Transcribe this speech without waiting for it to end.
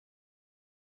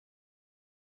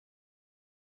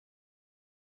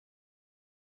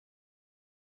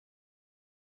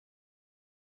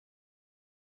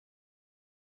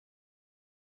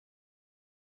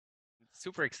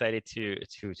super excited to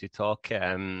talk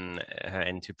and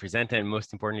to present, and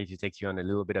most importantly, to take you on a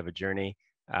little bit of a journey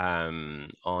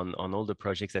on all the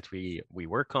projects that we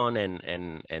work on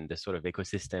and the sort of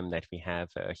ecosystem that we have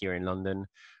here in London,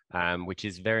 which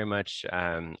is very much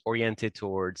oriented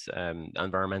towards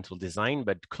environmental design,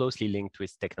 but closely linked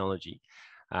with technology.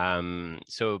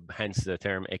 So hence the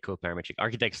term eco-parametric.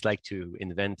 Architects like to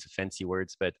invent fancy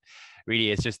words, but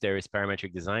really it's just there is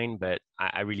parametric design. But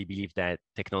I really believe that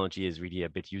technology is really a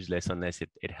bit useless unless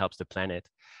it helps the planet,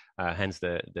 hence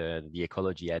the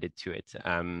ecology added to it.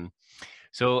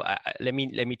 So let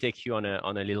me take you on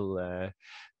a little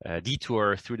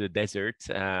detour through the desert,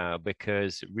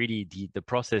 because really the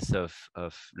process of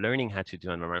learning how to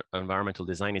do environmental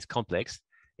design is complex,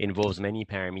 involves many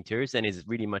parameters, and is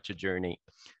really much a journey.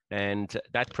 And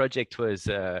that project was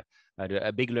a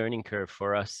big learning curve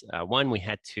for us. One, we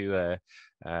had to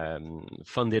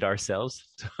fund it ourselves.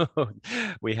 So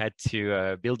we had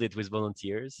to build it with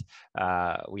volunteers.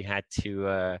 We had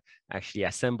to actually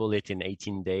assemble it in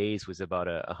 18 days with about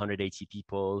 180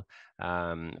 people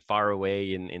far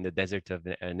away in the desert of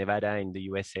Nevada in the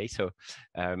USA. So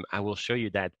I will show you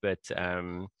that. But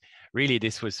really,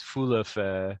 this was full of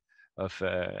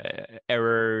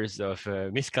errors, of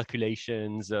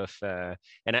miscalculations,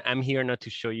 and I'm here not to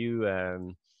show you,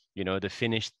 you know, the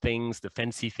finished things, the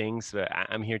fancy things.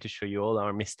 I'm here to show you all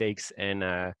our mistakes and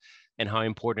how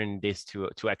important it is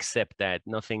to accept that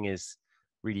nothing is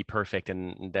really perfect,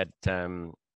 and that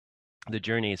the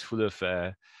journey is full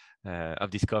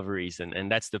of discoveries,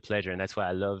 and that's the pleasure, and that's why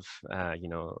I love, you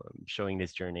know, showing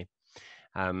this journey.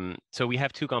 So we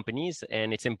have two companies,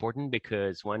 and it's important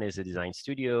because one is a design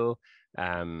studio,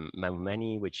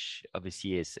 Mamou-Mani, which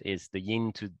obviously is the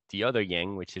yin to the other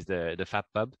yang, which is the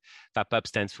FabPub. FabPub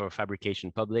stands for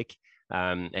Fabrication Public,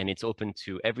 and it's open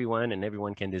to everyone, and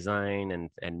everyone can design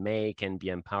and make and be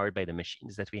empowered by the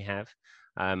machines that we have.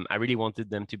 I really wanted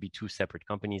them to be two separate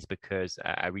companies because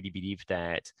I really believe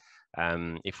that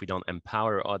if we don't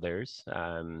empower others,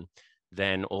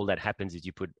 then all that happens is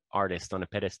you put artists on a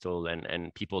pedestal,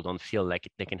 and people don't feel like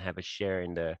they can have a share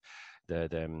in the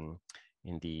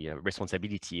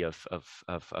responsibility of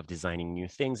designing new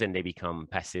things, and they become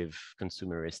passive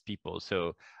consumerist people.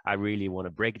 So I really want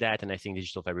to break that, and I think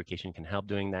digital fabrication can help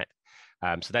doing that.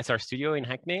 So that's our studio in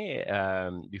Hackney.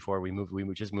 Before we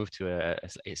just moved to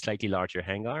a slightly larger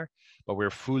hangar, but we're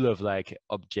full of like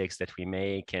objects that we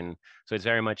make, and so it's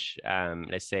very much,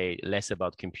 let's say, less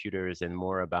about computers and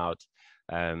more about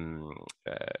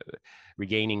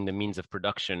regaining the means of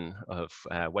production of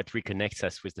what reconnects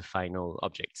us with the final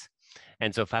objects.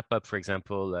 And so FabPub, for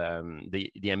example,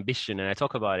 the ambition, and I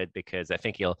talk about it because I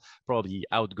think he'll probably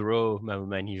outgrow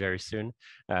Mamou-Mani very soon.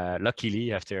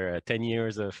 Luckily, after 10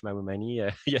 years of Mamou-Mani,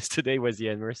 yesterday was the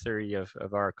anniversary of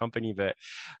our company, but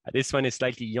this one is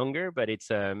slightly younger, but it's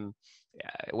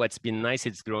what's been nice,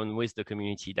 it's grown with the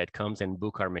community that comes and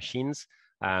book our machines.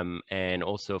 And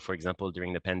also, for example,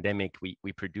 during the pandemic,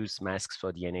 we produced masks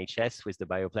for the NHS with the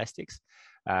bioplastics.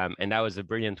 And that was a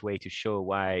brilliant way to show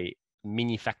why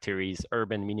mini factories,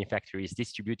 urban mini factories,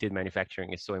 distributed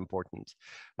manufacturing is so important.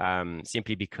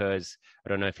 Simply because, I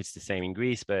don't know if it's the same in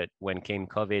Greece, but when came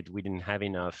COVID, we didn't have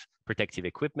enough protective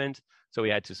equipment. So we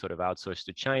had to sort of outsource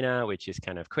to China, which is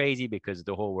kind of crazy because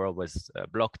the whole world was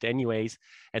blocked anyways.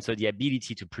 And so the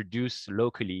ability to produce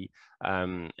locally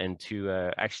and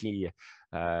to actually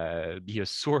be a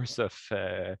source of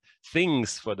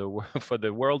things for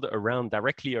the world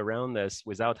directly around us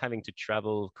without having to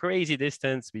travel crazy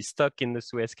distance, be stuck in the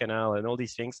Suez Canal and all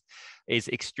these things is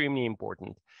extremely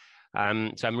important.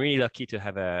 So I'm really lucky to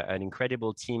have an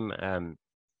incredible team,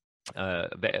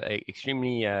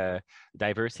 extremely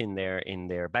diverse in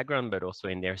their background, but also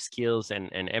in their skills,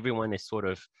 and everyone is sort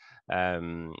of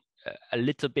a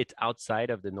little bit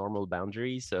outside of the normal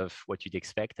boundaries of what you'd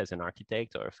expect as an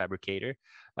architect or a fabricator.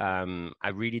 I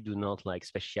really do not like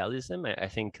specialism. I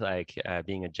think like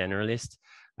being a generalist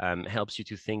helps you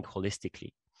to think holistically.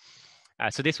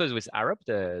 So this was with Arup,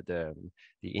 the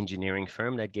engineering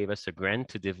firm that gave us a grant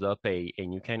to develop a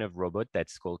new kind of robot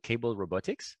that's called cable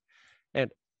robotics.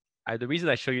 And the reason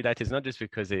I show you that is not just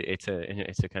because it's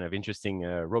a kind of interesting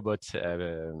robot,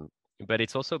 but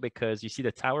it's also because you see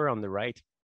the tower on the right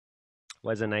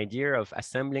was an idea of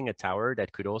assembling a tower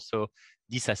that could also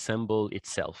disassemble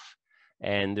itself.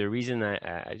 And the reason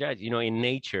you know, in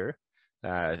nature,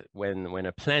 when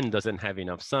a plant doesn't have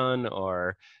enough sun,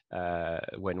 or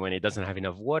when it doesn't have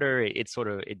enough water,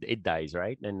 it dies,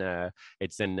 right? And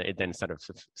it then sort of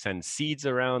sends seeds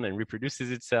around and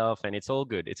reproduces itself, and it's all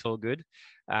good. It's all good.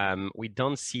 We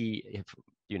don't see, if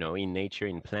you know, in nature,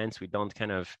 in plants, we don't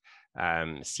kind of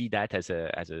see that as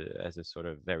a sort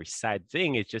of very sad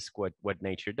thing. It's just what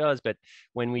nature does. But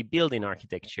when we build in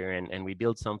architecture and we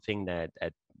build something that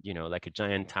like a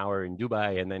giant tower in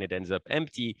Dubai, and then it ends up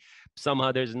empty,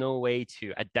 somehow there's no way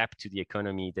to adapt to the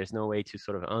economy. There's no way to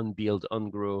sort of unbuild,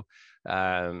 ungrow.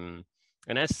 And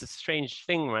that's a strange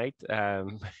thing, right?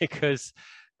 Because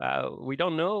we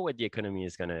don't know what the economy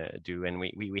is going to do, and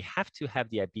we have to have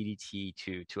the ability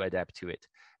to adapt to it.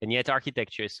 And yet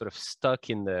architecture is sort of stuck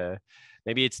in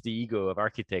maybe it's the ego of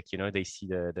architect. They see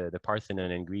the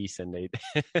Parthenon in Greece, and they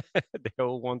they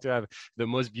all want to have the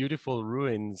most beautiful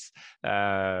ruins.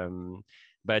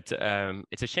 But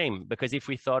it's a shame, because if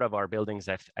we thought of our buildings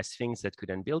as things that could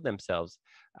unbuild themselves,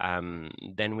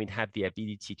 then we'd have the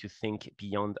ability to think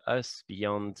beyond us,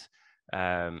 beyond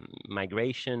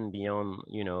migration, beyond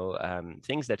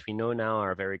things that we know now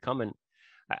are very common.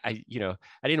 I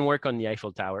didn't work on the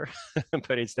Eiffel Tower,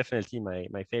 but it's definitely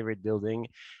my favorite building.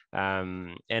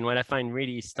 And what I find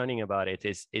really stunning about it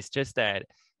is just that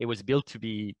it was built to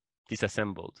be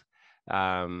disassembled.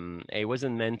 It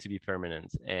wasn't meant to be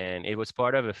permanent, and it was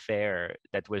part of a fair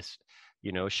that was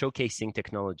showcasing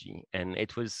technology, and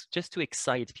it was just to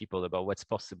excite people about what's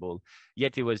possible.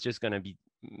 Yet it was just going to be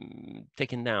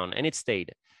taken down, and it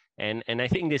stayed. And I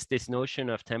think this notion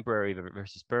of temporary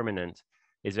versus permanent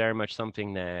is very much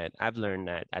something that I've learned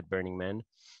at Burning Man.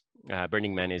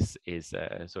 Burning Man is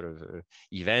a sort of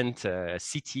event, a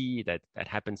city that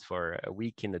happens for a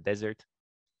week in the desert.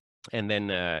 And then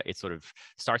it sort of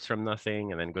starts from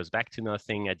nothing and then goes back to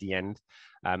nothing at the end.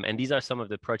 And these are some of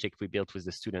the projects we built with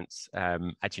the students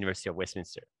at University of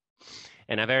Westminster.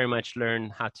 And I very much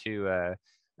learned how to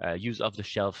use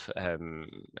off-the-shelf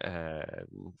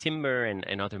timber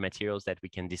and other materials that we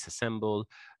can disassemble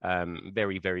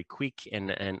very, very quick, and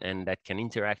that can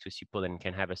interact with people and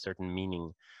can have a certain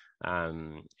meaning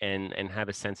and have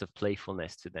a sense of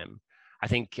playfulness to them. I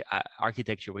think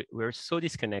architecture, we're so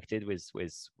disconnected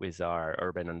with our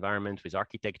urban environment, with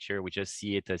architecture. We just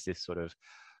see it as this sort of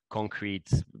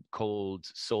concrete, cold,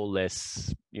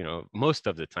 soulless, most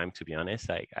of the time, to be honest.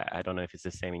 I don't know if it's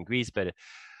the same in Greece, but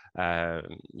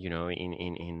in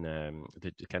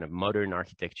the kind of modern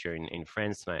architecture in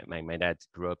France, my dad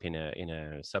grew up in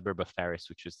a suburb of Paris,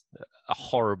 which was a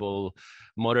horrible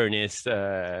modernist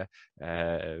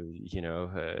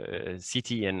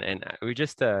city, and we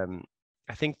just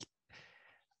I think,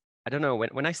 I don't know,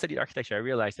 when I studied architecture, I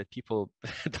realized that people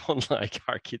don't like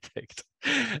architects,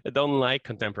 don't like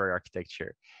contemporary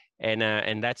architecture.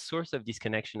 And that source of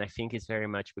disconnection, I think, is very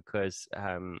much because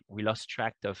we lost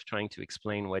track of trying to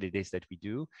explain what it is that we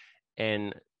do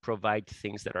and provide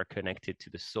things that are connected to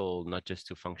the soul, not just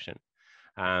to function.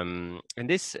 And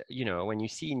this, when you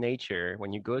see nature,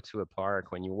 when you go to a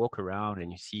park, when you walk around and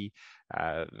you see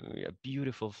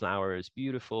beautiful flowers,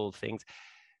 beautiful things,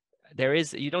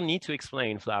 you don't need to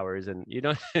explain flowers, and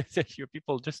your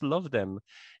people just love them.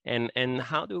 And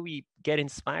how do we get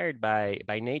inspired by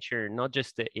nature, not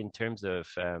just in terms of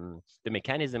the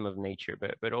mechanism of nature,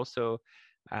 but also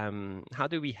how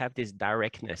do we have this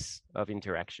directness of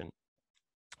interaction?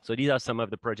 So these are some of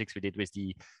the projects we did with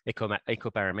the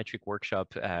Ecoparametric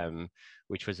workshop,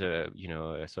 which was a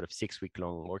sort of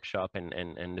 6-week-long workshop,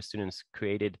 and the students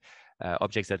created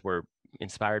objects that were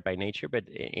inspired by nature, but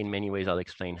in many ways I'll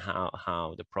explain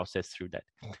how the process through that.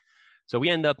 So we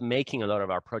end up making a lot of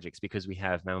our projects because we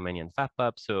have Mamou-Mani and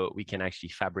FabUp, so we can actually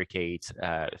fabricate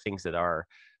things that are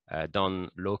done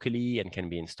locally and can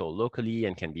be installed locally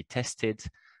and can be tested.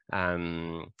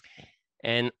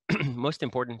 And most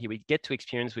importantly, we get to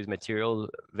experience with material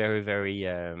very, very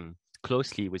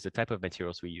closely with the type of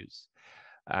materials we use.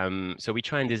 So we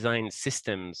try and design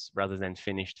systems rather than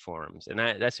finished forms. And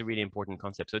that's a really important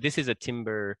concept. So this is a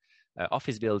timber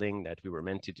office building that we were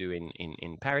meant to do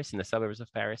in Paris, in the suburbs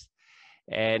of Paris.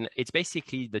 And it's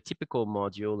basically the typical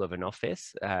module of an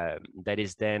office that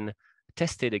is then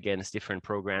tested against different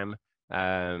programs,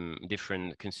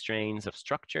 different constraints of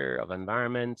structure, of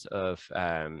environment, of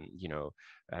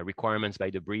requirements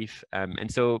by the brief.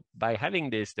 And so by having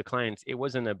this, the client, it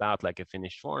wasn't about like a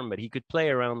finished form, but he could play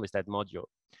around with that module.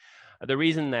 The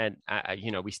reason that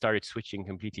we started switching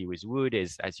completely with wood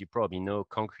is, as you probably know,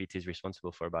 concrete is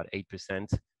responsible for about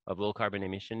 8% of low carbon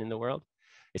emission in the world.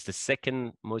 It's the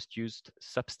second most used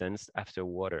substance after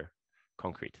water,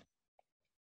 concrete.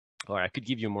 Or I could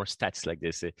give you more stats like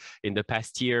this. In the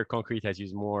past year, concrete has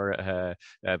used more,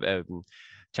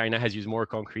 China has used more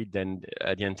concrete than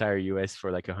the entire US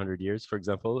for like 100 years, for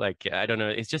example. Like, I don't know,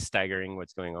 it's just staggering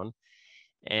what's going on.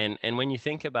 And when you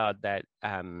think about that,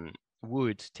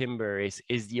 wood, timber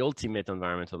is the ultimate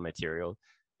environmental material.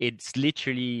 It's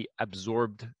literally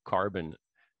absorbed carbon.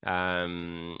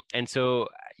 And so,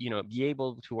 be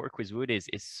able to work with wood is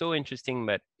so interesting,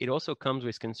 but it also comes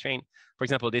with constraint. For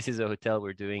example, this is a hotel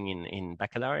we're doing in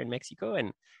Bacalar in Mexico,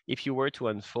 and if you were to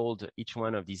unfold each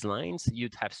one of these lines,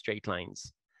 you'd have straight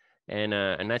lines, and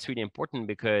that's really important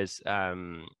because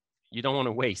you don't want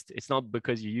to waste. It's not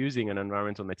because you're using an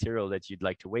environmental material that you'd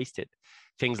like to waste it.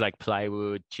 Things like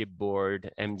plywood, chipboard,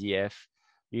 MDF,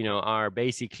 are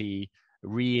basically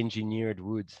re-engineered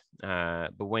wood.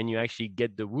 But when you actually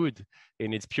get the wood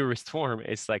in its purest form,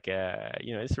 it's like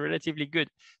it's relatively good.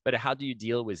 But how do you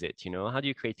deal with it? How do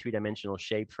you create three-dimensional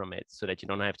shape from it so that you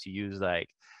don't have to use like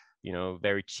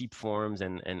very cheap forms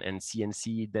and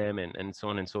CNC them and so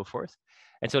on and so forth.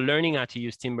 And so learning how to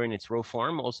use timber in its raw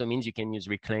form also means you can use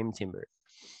reclaimed timber.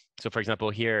 So for example,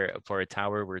 here for a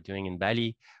tower we're doing in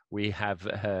Bali, we have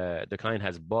the client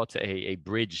has bought a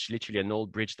bridge, literally an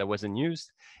old bridge that wasn't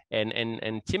used, and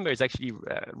timber is actually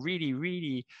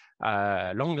really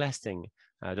long lasting.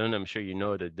 I don't know, I'm sure you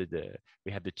know that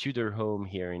we have the Tudor home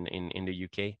here in the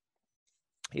UK.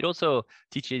 It also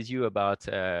teaches you about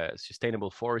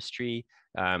sustainable forestry,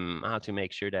 how to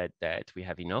make sure that we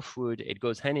have enough wood. It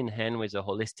goes hand in hand with a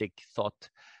holistic thought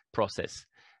process.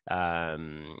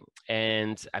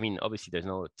 And I mean, obviously there's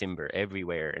no timber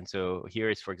everywhere. And so here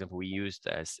is, for example, we used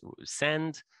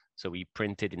sand. So we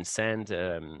printed in sand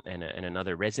and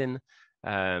another resin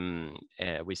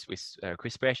with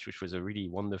Chris Bresch, which was a really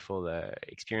wonderful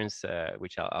experience,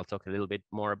 which I'll talk a little bit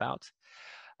more about.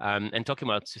 And talking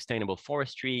about sustainable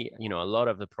forestry, a lot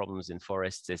of the problems in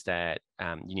forests is that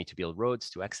you need to build roads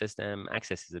to access them.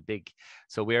 Access is a big,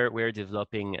 so we're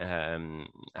developing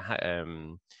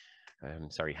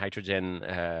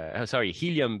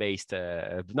helium-based,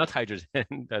 not hydrogen,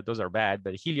 those are bad,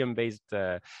 but helium-based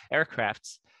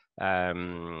aircrafts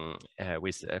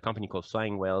with a company called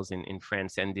Flying Whales in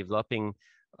France, and developing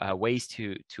ways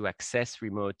to access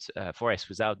remote forests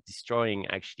without destroying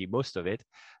actually most of it.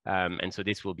 And so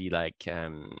this will be like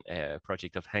a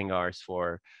project of hangars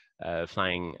for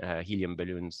flying helium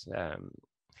balloons,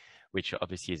 which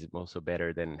obviously is also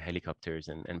better than helicopters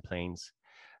and planes.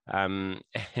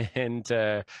 And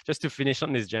just to finish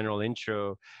on this general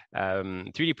intro,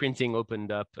 3D printing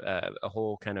opened up a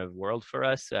whole kind of world for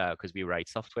us because we write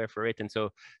software for it. And so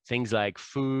things like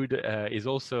food is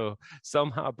also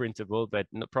somehow printable, but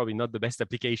probably not the best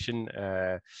application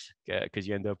because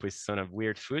you end up with sort of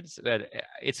weird foods. But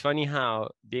it's funny how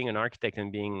being an architect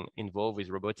and being involved with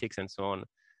robotics and so on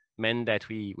meant that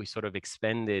we sort of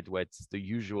expanded what's the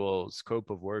usual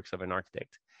scope of works of an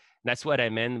architect. That's what I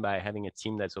meant by having a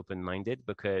team that's open-minded,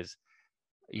 because,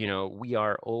 we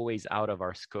are always out of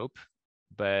our scope,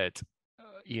 but,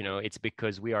 it's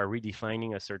because we are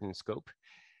redefining a certain scope.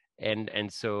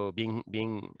 And so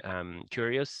being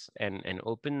curious and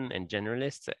open and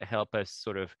generalist help us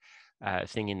sort of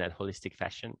think in that holistic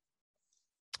fashion.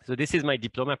 So this is my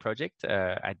diploma project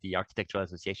at the Architectural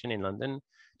Association in London,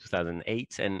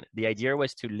 2008. And the idea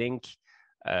was to link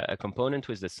a component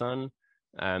with the sun,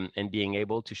 and being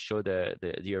able to show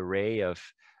the array of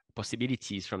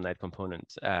possibilities from that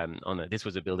component. This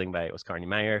was a building by Oscar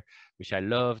Niemeyer, which I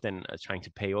loved, and trying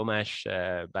to pay homage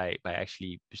by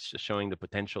actually showing the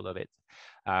potential of it.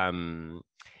 And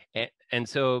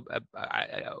so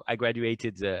I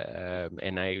graduated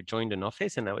and I joined an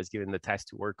office, and I was given the task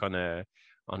to work on a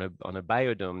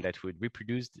biodome that would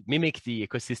mimic the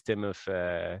ecosystem of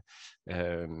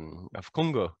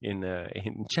Congo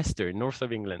in Chester, north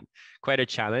of England. Quite a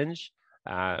challenge,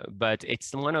 but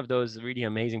it's one of those really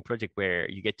amazing projects where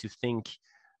you get to think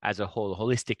as a whole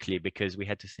holistically, because we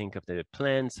had to think of the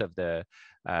plants, of the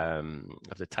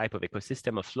type of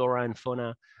ecosystem of flora and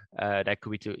fauna that could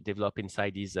be to develop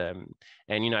inside these. And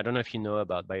I don't know if you know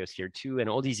about Biosphere 2 and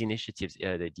all these initiatives,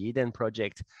 the Eden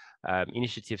project,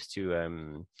 initiatives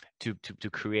to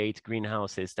create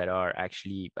greenhouses that are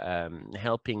actually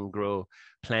helping grow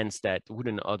plants that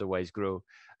wouldn't otherwise grow.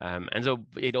 And so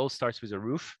it all starts with a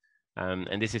roof.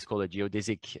 And this is called a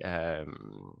geodesic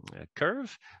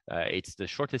curve. It's the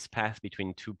shortest path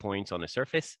between 2 points on a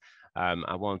surface.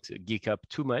 I won't geek up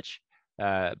too much,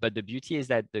 but the beauty is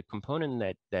that the component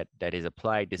that is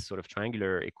applied, this sort of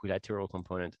triangular equilateral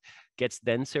component, gets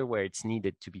denser where it's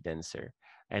needed to be denser.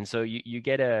 And so you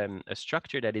get a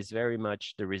structure that is very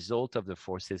much the result of the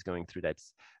forces going through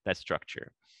that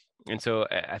structure. And so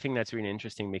I think that's really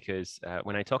interesting, because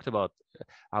when I talked about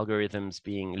algorithms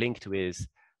being linked with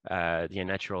the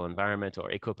natural environment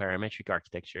or eco-parametric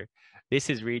architecture, this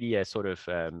is really a sort of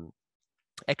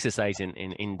exercise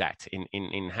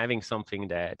in having something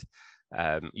that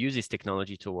uses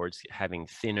technology towards having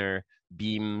thinner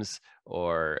beams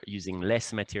or using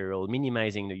less material,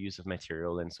 minimizing the use of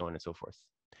material, and so on and so forth.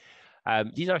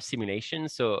 These are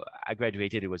simulations. So I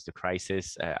graduated, it was the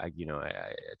crisis,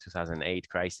 2008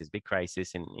 crisis, big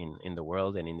crisis in the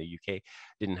world, and in the UK.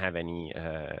 Didn't have any,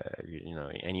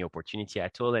 any opportunity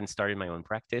at all, and started my own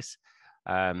practice.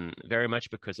 Very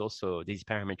much because also these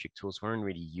parametric tools weren't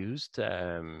really used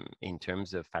in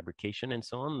terms of fabrication and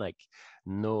so on. Like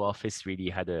no office really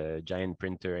had a giant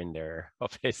printer in their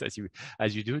office as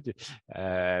you do.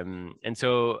 And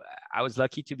so I was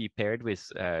lucky to be paired with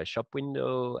shop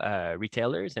window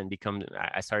retailers and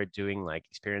I started doing like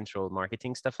experiential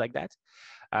marketing, stuff like that.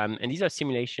 And these are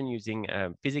simulation using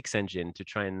physics engine to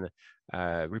try and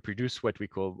reproduce what we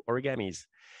call origamis.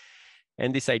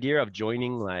 And this idea of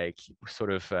joining like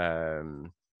sort of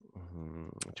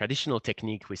traditional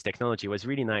technique with technology was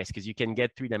really nice because you can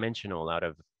get three-dimensional out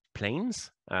of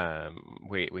planes,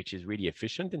 which is really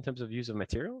efficient in terms of use of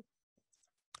material.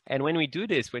 And when we do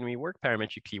this, when we work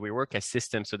parametrically, we work as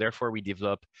systems. So therefore, we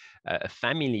develop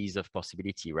families of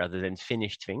possibility rather than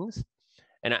finished things.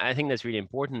 And I think that's really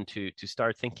important to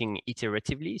start thinking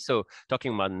iteratively. So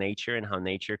talking about nature and how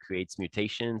nature creates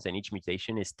mutations, and each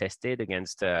mutation is tested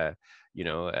against,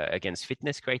 against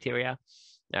fitness criteria.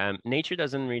 Nature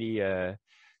doesn't really, I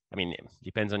mean, it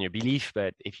depends on your belief,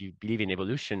 but if you believe in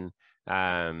evolution,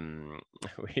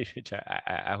 which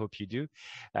I hope you do,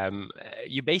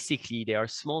 you basically, there are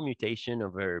small mutations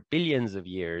over billions of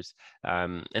years,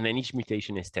 and then each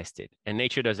mutation is tested. And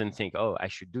nature doesn't think, oh, I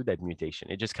should do that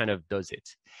mutation. It just kind of does it.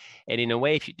 And in a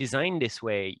way, if you design this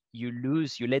way, you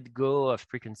let go of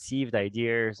preconceived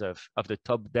ideas of the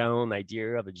top-down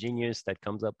idea of a genius that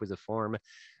comes up with a form,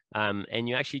 and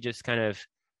you actually just kind of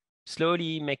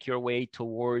slowly make your way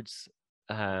towards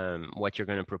what you're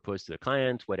going to propose to the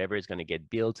client, whatever is going to get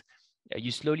built.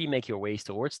 You slowly make your ways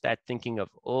towards that, thinking of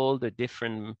all the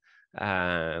different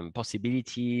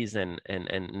possibilities and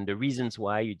the reasons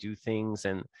why you do things.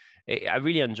 And I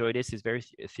really enjoy this. It's very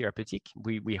therapeutic.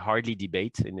 We hardly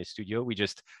debate in the studio. We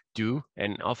just do.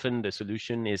 And often the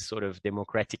solution is sort of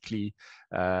democratically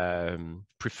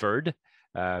preferred,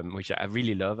 which I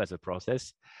really love as a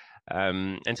process.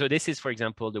 And so this is, for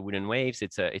example, the wooden waves.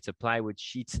 It's a plywood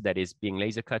sheet that is being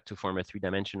laser cut to form a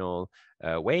three-dimensional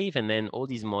wave. And then all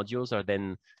these modules are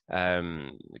then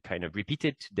kind of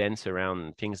repeated to dance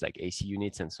around things like AC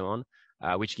units and so on,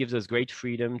 which gives us great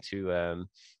freedom to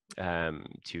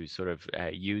sort of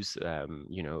use,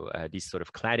 this sort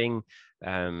of cladding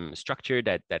structure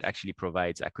that actually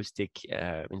provides acoustic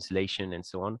insulation and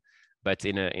so on, but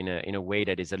in a way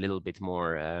that is a little bit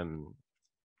more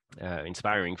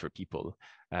inspiring for people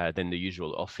than the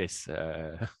usual office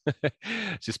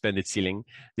suspended ceiling.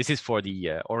 This is for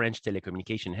the Orange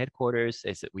Telecommunication headquarters.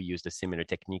 As we used a similar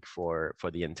technique for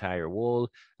the entire wall.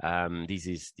 This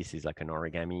is like an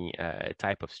origami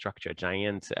type of structure,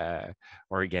 giant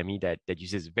origami that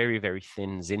uses very, very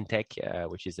thin Zintek,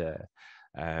 which is a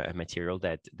material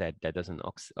that doesn't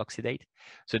oxidate.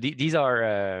 So these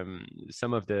are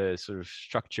some of the sort of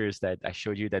structures that I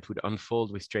showed you that would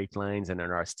unfold with straight lines and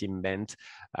are steam bent,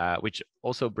 which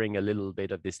also bring a little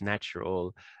bit of this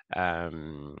natural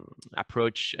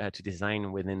approach to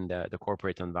design within the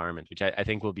corporate environment, which I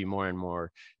think will be more and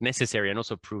more necessary and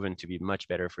also proven to be much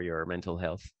better for your mental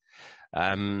health.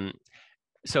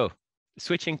 So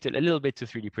switching to a little bit to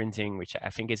 3D printing, which I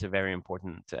think is a very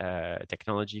important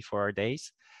technology for our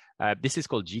days. This is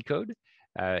called G-code.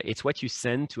 It's what you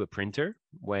send to a printer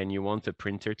when you want a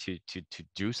printer to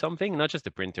do something, not just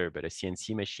a printer, but a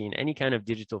CNC machine, any kind of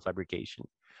digital fabrication.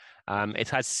 It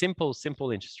has simple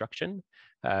instruction.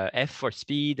 F for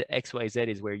speed, X, Y, Z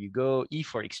is where you go, E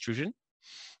for extrusion.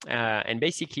 And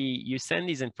basically you send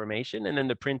these information and then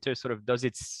the printer sort of does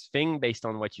its thing based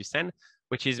on what you send,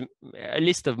 which is a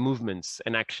list of movements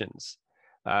and actions.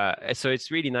 So it's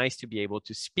really nice to be able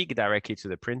to speak directly to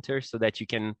the printer so that you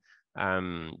can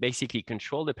basically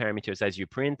control the parameters as you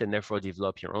print and therefore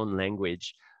develop your own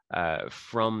language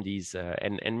from these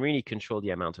and really control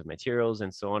the amount of materials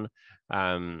and so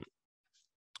on,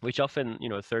 which often,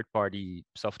 third-party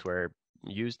software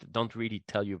used don't really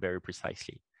tell you very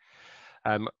precisely.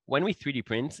 When we 3D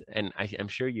print, and I'm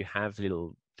sure you have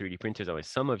little 3D printers, or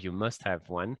some of you must have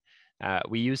one,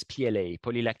 we use PLA,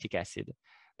 polylactic acid.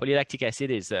 Polylactic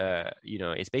acid is,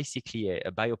 it's basically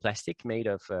a bioplastic made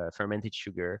of fermented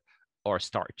sugar or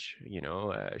starch,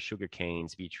 sugar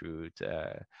canes, beetroot,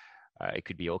 it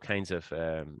could be all kinds of,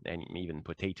 and even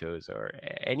potatoes or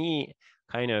any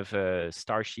kind of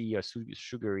starchy or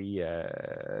sugary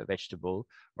vegetable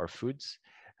or foods.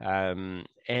 And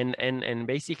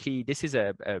basically, this is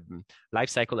a life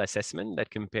cycle assessment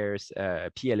that compares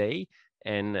PLA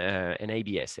and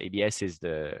ABS. ABS is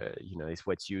is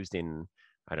what's used in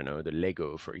I don't know, the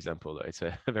Lego, for example. It's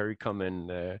a very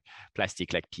common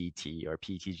plastic like PET or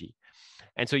PETG.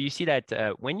 And so you see that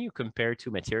when you compare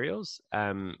two materials,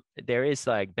 there is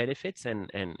like benefits and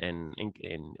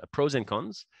pros and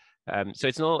cons. So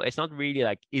it's not really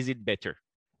like, is it better?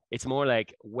 It's more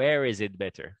like, where is it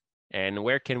better and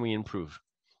where can we improve,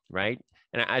 right?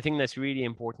 And I think that's really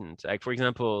important. Like, for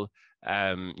example,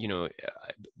 you know,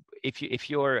 if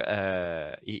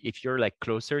you're like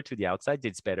closer to the outside,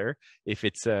 it's better. If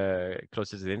it's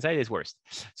closer to the inside, it's worse.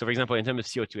 So, for example, in terms of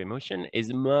CO2 emission,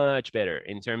 is much better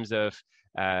in terms of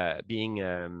being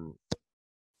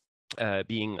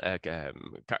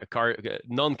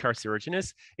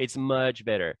non-carcinogenous. It's much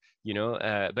better, you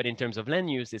know. But in terms of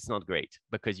land use, it's not great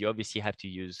because you obviously have to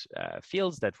use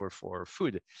fields that were for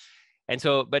food. And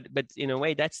so, but in a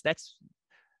way, that's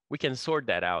we can sort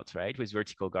that out, right? With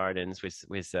vertical gardens,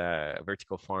 with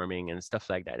vertical farming and stuff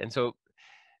like that. And so,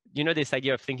 you know, this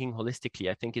idea of thinking holistically,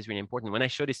 I think is really important. When I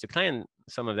show this to clients,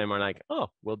 some of them are like, oh,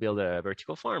 we'll build a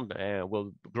vertical farm.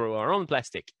 We'll grow our own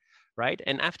plastic, right?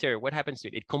 And after, what happens to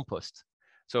it? It composts.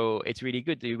 So it's really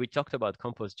good. We talked about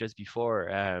compost just before.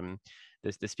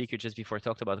 The speaker just before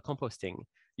talked about composting.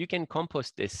 You can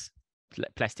compost this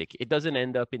plastic. It doesn't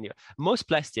end up in the, most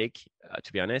plastic,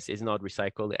 to be honest, is not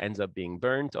recycled. It ends up being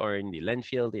burnt or in the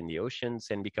landfill, in the oceans,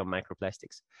 and become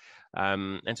microplastics.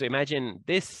 And so imagine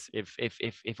this,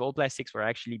 if all plastics were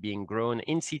actually being grown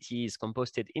in cities,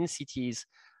 composted in cities,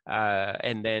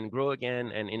 and then grow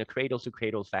again and in a cradle to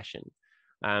cradle fashion.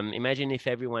 Imagine if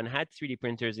everyone had 3D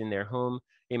printers in their home.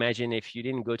 Imagine if you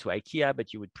didn't go to IKEA,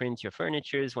 but you would print your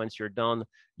furnitures. Once you're done,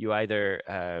 you either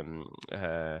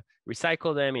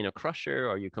recycle them in a crusher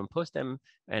or you compost them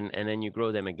and then you grow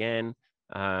them again.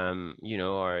 You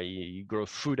know, or you grow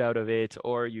food out of it,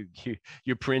 or you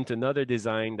print another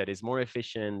design that is more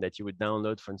efficient that you would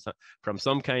download from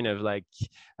some kind of like,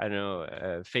 I don't know,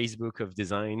 Facebook of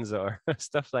designs or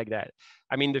stuff like that.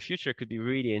 I mean, the future could be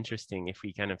really interesting if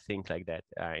we kind of think like that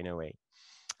in a way.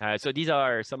 So these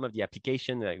are some of the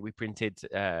applications that we printed.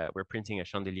 We're printing a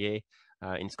chandelier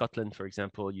in Scotland, for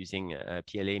example, using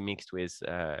PLA mixed with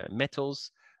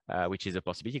metals, which is a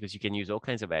possibility because you can use all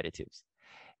kinds of additives.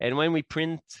 And when we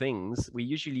print things, we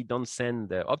usually don't send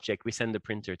the object, we send the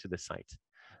printer to the site.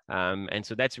 And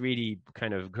so that's really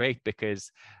kind of great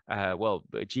because, well,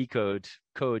 G-code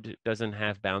code doesn't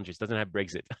have boundaries, doesn't have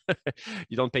Brexit.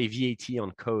 You don't pay VAT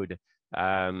on code,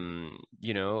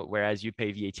 you know, whereas you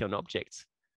pay VAT on objects.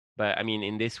 But I mean,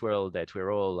 in this world that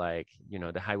we're all like, you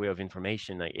know, the highway of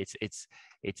information, like it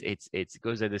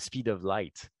goes at the speed of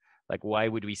light. Like, why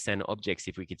would we send objects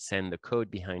if we could send the code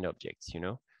behind objects, you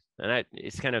know? And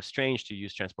it's kind of strange to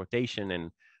use transportation and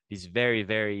these very,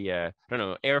 very, I don't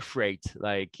know, air freight,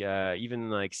 like even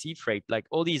like sea freight, like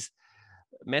all these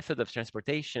methods of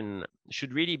transportation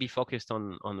should really be focused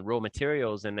on raw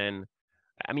materials. And then,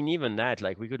 I mean, even that,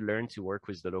 like we could learn to work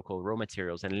with the local raw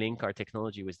materials and link our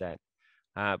technology with that.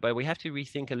 But we have to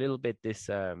rethink a little bit this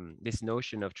this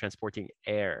notion of transporting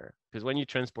air, because when you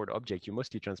transport object, you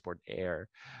mostly transport air.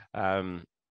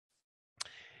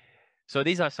 So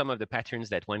these are some of the patterns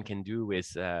that one can do with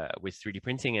 3D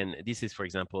printing. And this is, for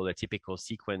example, a typical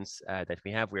sequence that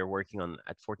we have. We're working on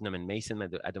at Fortnum and Mason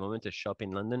at the moment, a shop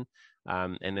in London.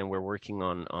 And then we're working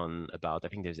on about, I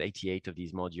think there's 88 of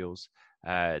these modules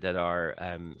that are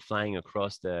flying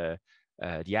across the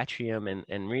atrium.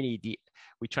 And really,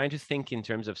 we're trying to think in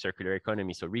terms of circular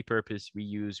economy. So repurpose,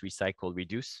 reuse, recycle,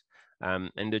 reduce.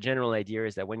 And the general idea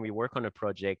is that when we work on a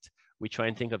project, we try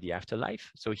and think of the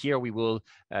afterlife. So here we will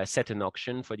set an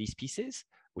auction for these pieces,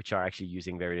 which are actually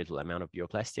using very little amount of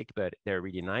bioplastic, but they're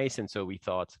really nice. And so we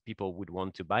thought people would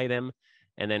want to buy them.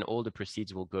 And then all the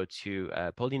proceeds will go to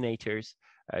pollinators,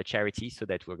 charity, so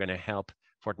that we're going to help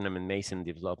Fortnum and Mason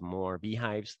develop more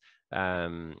beehives,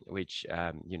 which,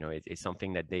 you know, is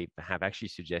something that they have actually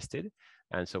suggested.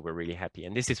 And so we're really happy.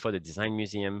 And this is for the Design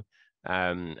Museum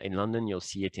in London. You'll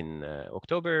see it in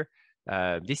October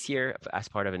this year as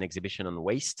part of an exhibition on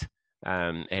waste.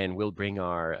 And we'll bring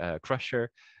our crusher.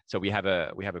 So we have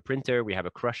a printer, we have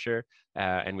a crusher,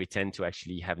 and we tend to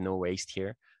actually have no waste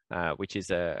here, which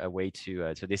is a way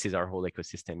to, so this is our whole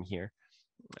ecosystem here.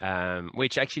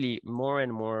 Which actually more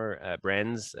and more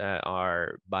brands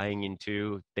are buying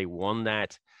into. They want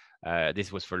that.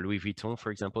 This was for Louis Vuitton,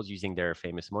 for example, using their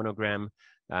famous monogram.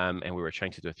 And we were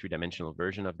trying to do a three-dimensional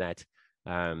version of that.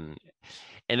 And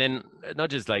then not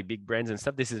just like big brands and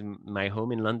stuff. This is my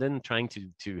home in London, trying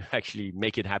to actually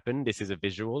make it happen. This is a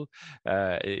visual.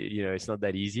 You know, it's not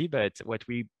that easy, but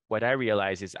what I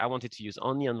realized is I wanted to use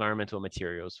only environmental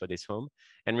materials for this home,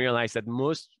 and realized that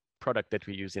most product that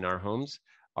we use in our homes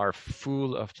are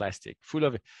full of plastic, full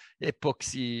of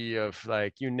epoxy, of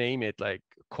like, you name it, like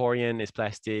corian is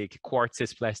plastic, quartz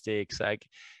is plastics. Like,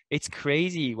 it's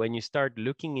crazy when you start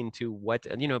looking into what,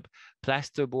 you know,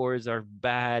 plasterboards are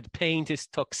bad, paint is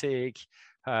toxic.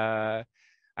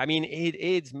 I mean,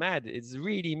 it's mad. It's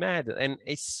really mad. And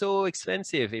it's so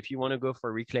expensive if you want to go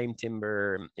for reclaimed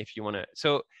timber, if you want to.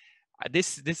 So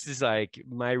this is like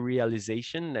my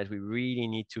realization that we really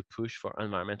need to push for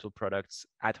environmental products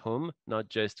at home, not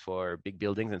just for big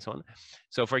buildings and so on.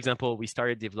 So for example, we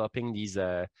started developing these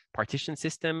partition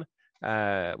system,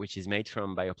 which is made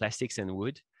from bioplastics and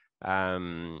wood.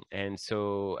 And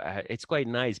so it's quite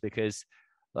nice because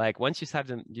like once you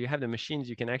have the machines,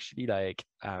 you can actually like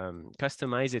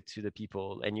customize it to the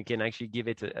people, and you can actually give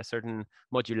it a certain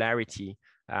modularity,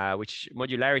 which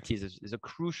modularity is a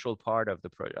crucial part of the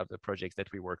projects that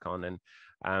we work on. And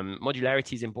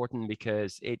modularity is important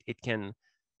because it can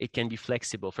be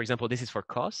flexible. For example, this is for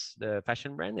COS, the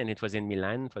fashion brand, and it was in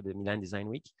Milan for the Milan Design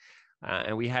Week.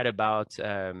 And we had about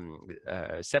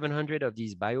 700 of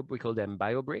these we call them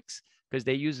bio bricks, because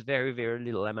they use very, very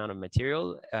little amount of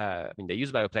material. I mean, they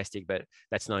use bioplastic, but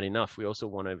that's not enough. We also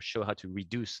want to show how to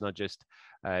reduce, not just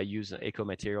use eco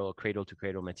material or cradle to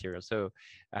cradle material. So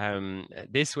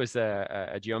this was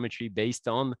a geometry based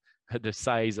on the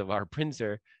size of our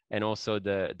printer, and also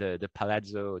the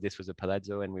palazzo. This was a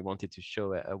palazzo, and we wanted to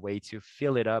show a way to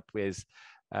fill it up with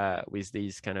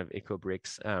these kind of eco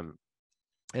bricks.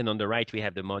 And on the right, we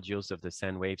have the modules of the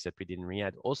sand waves that we did in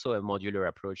Riyadh, also a modular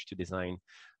approach to design.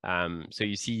 So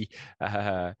you see,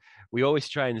 we always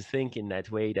try and think in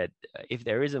that way that if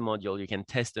there is a module, you can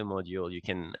test a module, you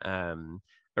can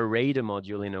array the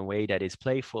module in a way that is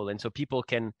playful. And so people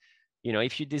can, you know,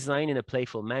 if you design in a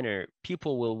playful manner,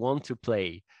 people will want to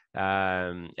play.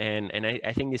 And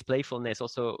I think this playfulness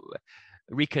also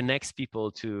reconnects people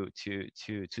to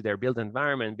their built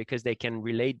environment, because they can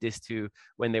relate this to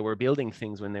when they were building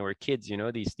things when they were kids, you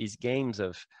know, these games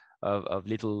of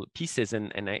little pieces.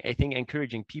 And I think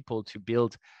encouraging people to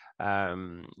build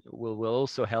will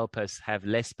also help us have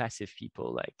less passive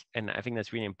people, like, and I think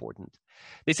that's really important.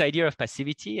 This idea of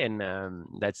passivity, and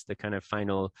that's the kind of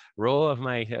final row of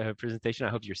my presentation. I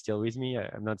hope you're still with me.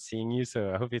 I'm not seeing you,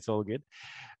 so I hope it's all good.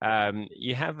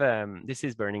 You have, this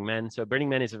is Burning Man. So Burning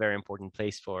Man is a very important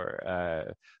place for,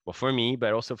 well, for me,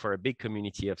 but also for a big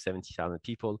community of 70,000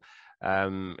 people.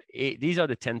 These are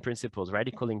the 10 principles: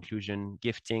 radical inclusion,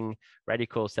 gifting,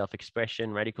 radical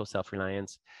self-expression, radical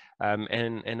self-reliance.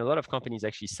 And a lot of companies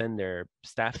actually send their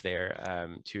staff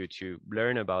there to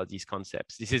learn about these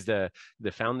concepts. This is the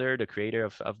founder, the creator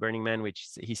of Burning Man, which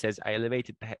he says, I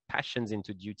elevated passions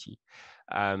into duty.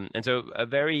 And so a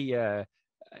very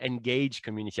engaged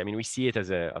community. I mean, we see it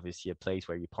as obviously a place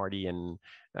where you party and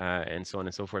so on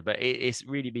and so forth, but it's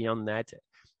really beyond that.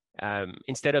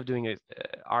 Instead of doing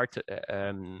art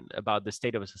about the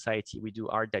state of a society, we do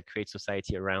art that creates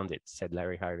society around it, said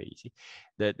Larry Harvey. You see,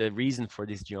 the reason for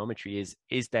this geometry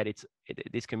is that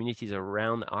this community is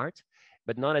around art,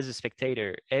 but not as a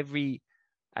spectator. Every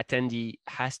attendee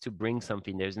has to bring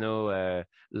something. There's no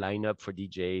lineup for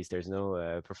DJs. There's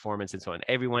no performance and so on.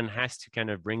 Everyone has to kind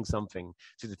of bring something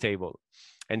to the table.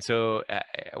 And so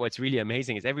what's really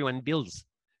amazing is everyone builds.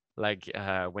 Like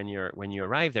when you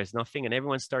arrive, there's nothing, and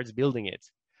everyone starts building it.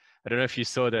 I don't know if you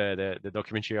saw the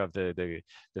documentary of the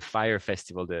fire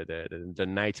festival, the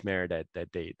nightmare that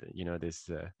they, you know, this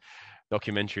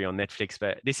documentary on Netflix.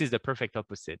 But this is the perfect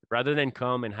opposite. Rather than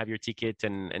come and have your ticket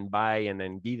and buy and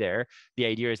then be there, the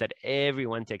idea is that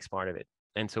everyone takes part of it.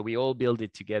 And so we all build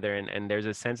it together, and there's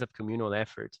a sense of communal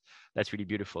effort that's really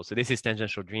beautiful. So this is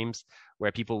Tangential Dreams,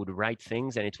 where people would write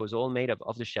things, and it was all made of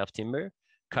off-the-shelf timber,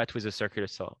 cut with a circular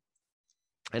saw,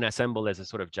 and assembled as a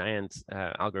sort of giant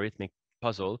algorithmic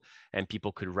puzzle, and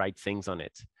people could write things on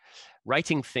it.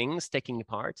 Writing things, taking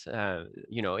part,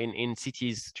 you know, in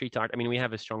cities, street art. I mean, we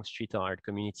have a strong street art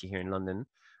community here in London,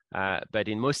 but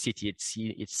in most cities,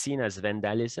 it's seen as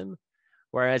vandalism,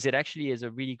 whereas it actually is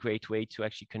a really great way to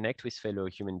actually connect with fellow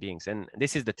human beings. And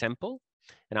this is the temple.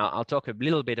 And I'll talk a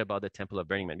little bit about the Temple of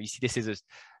Burning Man. You see,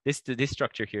 this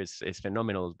structure here is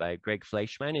phenomenal, by Greg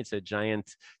Fleischman. It's a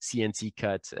giant CNC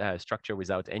cut structure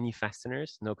without any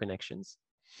fasteners, no connections.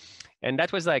 And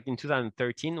that was like in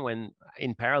 2013, when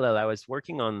in parallel, I was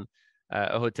working on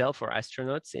a hotel for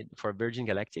astronauts for Virgin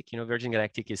Galactic. You know, Virgin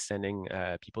Galactic is sending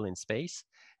people in space,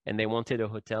 and they wanted a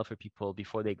hotel for people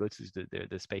before they go to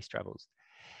the space travels.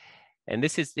 And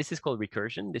this is called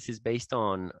recursion. This is based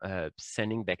on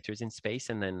sending vectors in space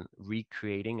and then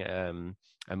recreating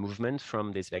a movement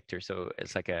from this vector. So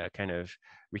it's like a kind of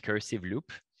recursive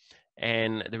loop.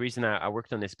 And the reason I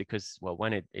worked on this because, well,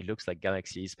 one, it looks like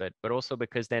galaxies, but also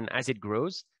because then as it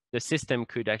grows, the system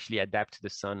could actually adapt to the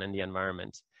sun and the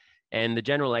environment. And the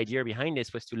general idea behind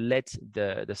this was to let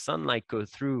the sunlight go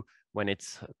through when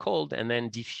it's cold and then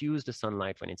diffuse the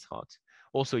sunlight when it's hot.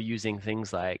 Also using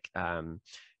things like,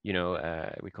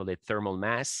 we call it thermal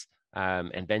mass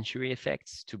and Venturi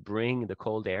effects to bring the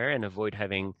cold air and avoid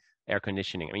having air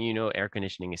conditioning. I mean, air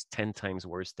conditioning is 10 times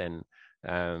worse than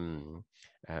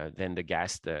the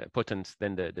gas, the potent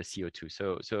than the CO2.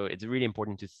 So it's really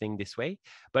important to think this way.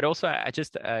 But also, I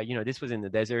just, this was in the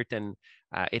desert, and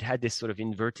it had this sort of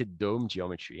inverted dome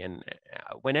geometry. And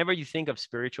whenever you think of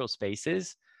spiritual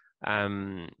spaces,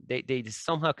 they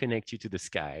somehow connect you to the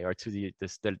sky or to the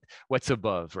what's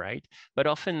above, right? But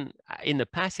often in the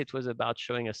past, it was about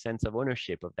showing a sense of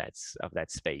ownership of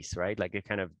that space, right? Like a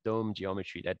kind of dome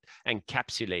geometry that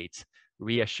encapsulates,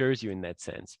 reassures you in that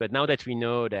sense. But now that we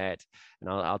know that, and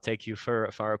I'll take you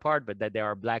far apart, but that there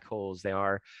are black holes, there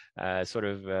are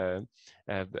an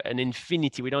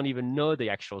infinity. We don't even know the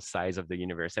actual size of the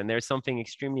universe, and there's something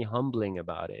extremely humbling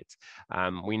about it.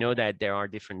 We know that there are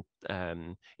different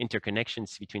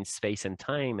interconnections between space and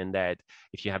time, and that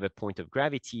if you have a point of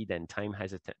gravity, then time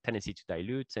has a tendency to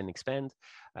dilute and expand,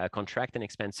 contract and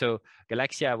expand. So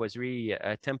Galaxia was really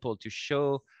a temple to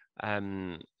show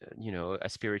a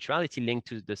spirituality linked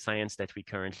to the science that we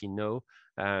currently know.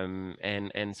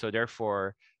 And so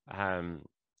therefore, I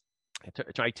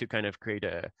try to kind of create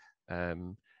a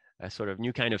sort of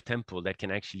new kind of temple that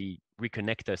can actually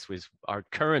reconnect us with our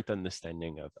current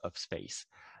understanding of space.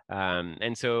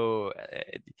 And so,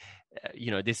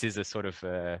 this is a sort of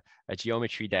a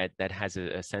geometry that has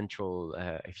a central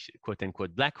quote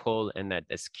unquote black hole, and that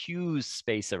skews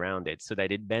space around it so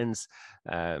that it bends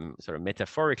sort of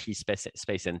metaphorically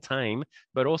space and time,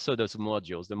 but also those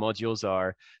modules. The modules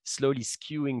are slowly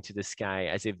skewing to the sky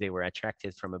as if they were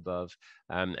attracted from above.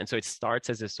 And so it starts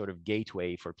as a sort of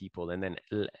gateway for people and then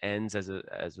ends as a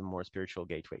more spiritual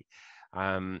gateway.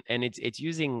 And it's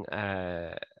using,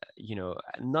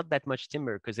 not that much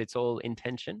timber because it's all in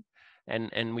tension.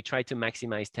 And we try to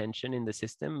maximize tension in the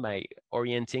system by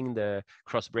orienting the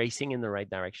cross bracing in the right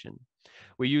direction.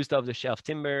 We used off-the-shelf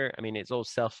timber. I mean, it's all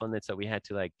self-funded, so we had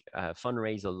to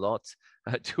fundraise a lot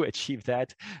to achieve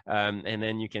that. And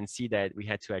then you can see that we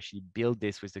had to actually build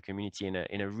this with the community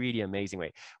in a really amazing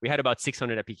way. We had about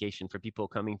 600 applications for people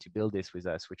coming to build this with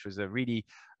us, which was a really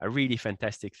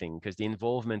fantastic thing, because the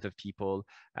involvement of people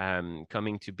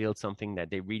coming to build something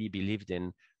that they really believed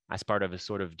in as part of a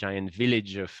sort of giant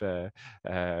village of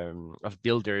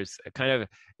builders, kind of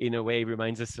in a way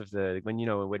reminds us of when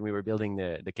we were building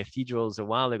the cathedrals a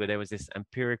while ago. There was this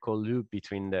empirical loop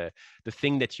between the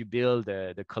thing that you build,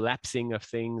 the collapsing of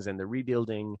things, and the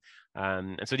rebuilding.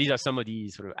 And so these are some of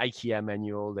these sort of IKEA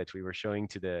manual that we were showing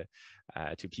to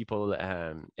people,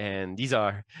 and these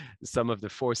are some of the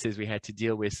forces we had to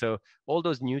deal with. So all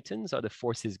those newtons are the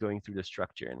forces going through the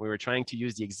structure, and we were trying to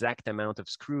use the exact amount of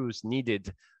screws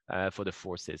needed for the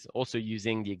forces, also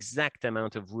using the exact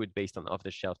amount of wood based on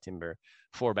off-the-shelf timber,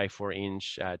 4x4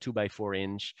 inch, 2x4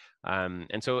 inch,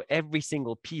 and so every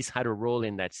single piece had a role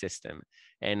in that system.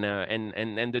 And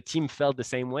the team felt the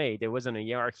same way. There wasn't a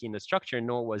hierarchy in the structure,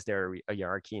 nor was there a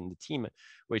hierarchy in the team,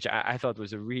 which I thought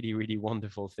was a really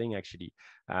wonderful thing, actually.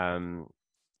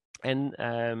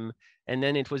 And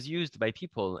then it was used by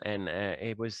people, and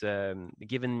it was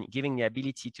giving the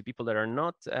ability to people that are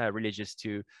not religious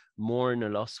to mourn a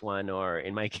lost one, or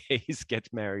in my case,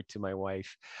 get married to my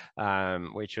wife,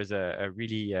 which was a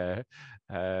really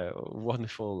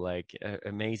wonderful,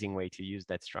 amazing way to use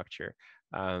that structure.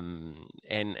 And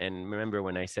remember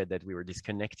when I said that we were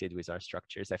disconnected with our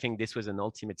structures, I think this was an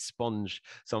ultimate sponge,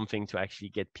 something to actually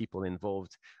get people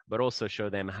involved, but also show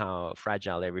them how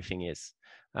fragile everything is.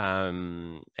 I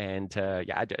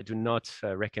do not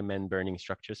recommend burning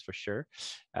structures for sure.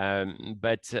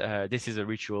 But this is a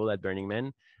ritual at Burning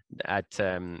Man.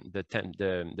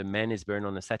 The man is burned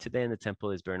on a Saturday and the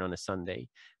temple is burned on a Sunday.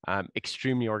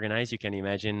 Extremely organized. You can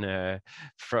imagine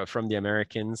from the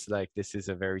Americans, this is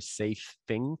a very safe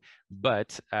thing,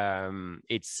 but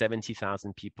it's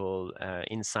 70,000 people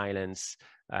in silence,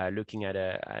 looking at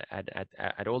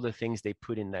all the things they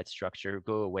put in that structure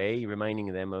go away,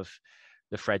 reminding them of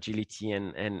the fragility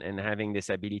and having this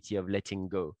ability of letting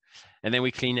go. And then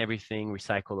we clean everything,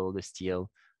 recycle all the steel.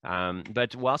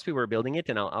 But whilst we were building it,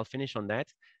 and I'll finish on that,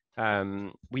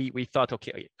 we thought,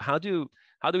 okay, how do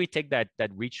we take that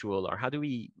ritual, or how do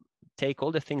we take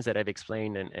all the things that I've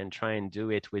explained and try and do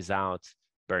it without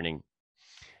burning?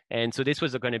 And so this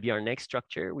was going to be our next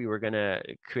structure. We were going to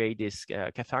create this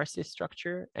catharsis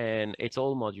structure, and it's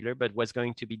all modular, but was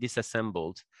going to be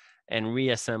disassembled and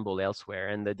reassemble elsewhere.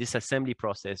 And the disassembly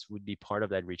process would be part of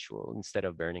that ritual instead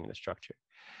of burning the structure.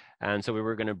 And so we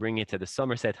were going to bring it to the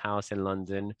Somerset House in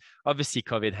London. Obviously,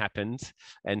 COVID happened.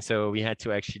 And so we had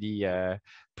to actually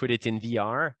put it in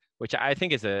VR, which I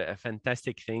think is a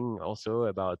fantastic thing also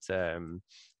about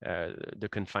the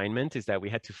confinement, is that we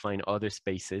had to find other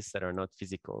spaces that are not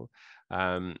physical.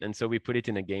 And so we put it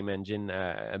in a game engine,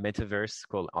 a metaverse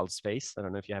called Altspace. I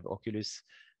don't know if you have Oculus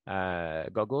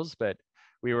goggles, but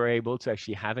we were able to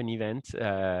actually have an event,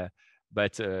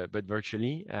 but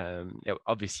virtually,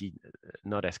 obviously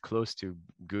not as close to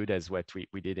good as what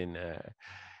we did in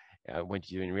what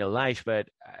you do in real life. But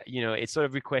you know, it sort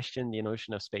of re-questioned the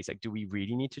notion of space. Like, do we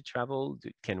really need to travel?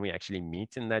 Can we actually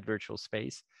meet in that virtual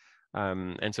space?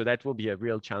 And so that will be a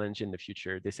real challenge in the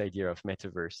future, this idea of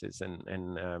metaverses.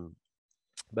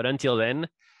 But until then,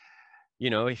 you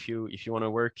know, if you want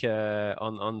to work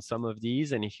on some of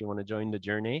these, and if you want to join the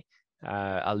journey,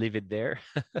 I'll leave it there.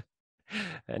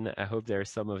 And I hope there's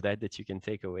some of that you can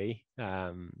take away.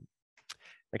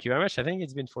 Thank you very much. I think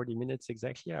it's been 40 minutes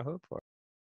exactly, I hope.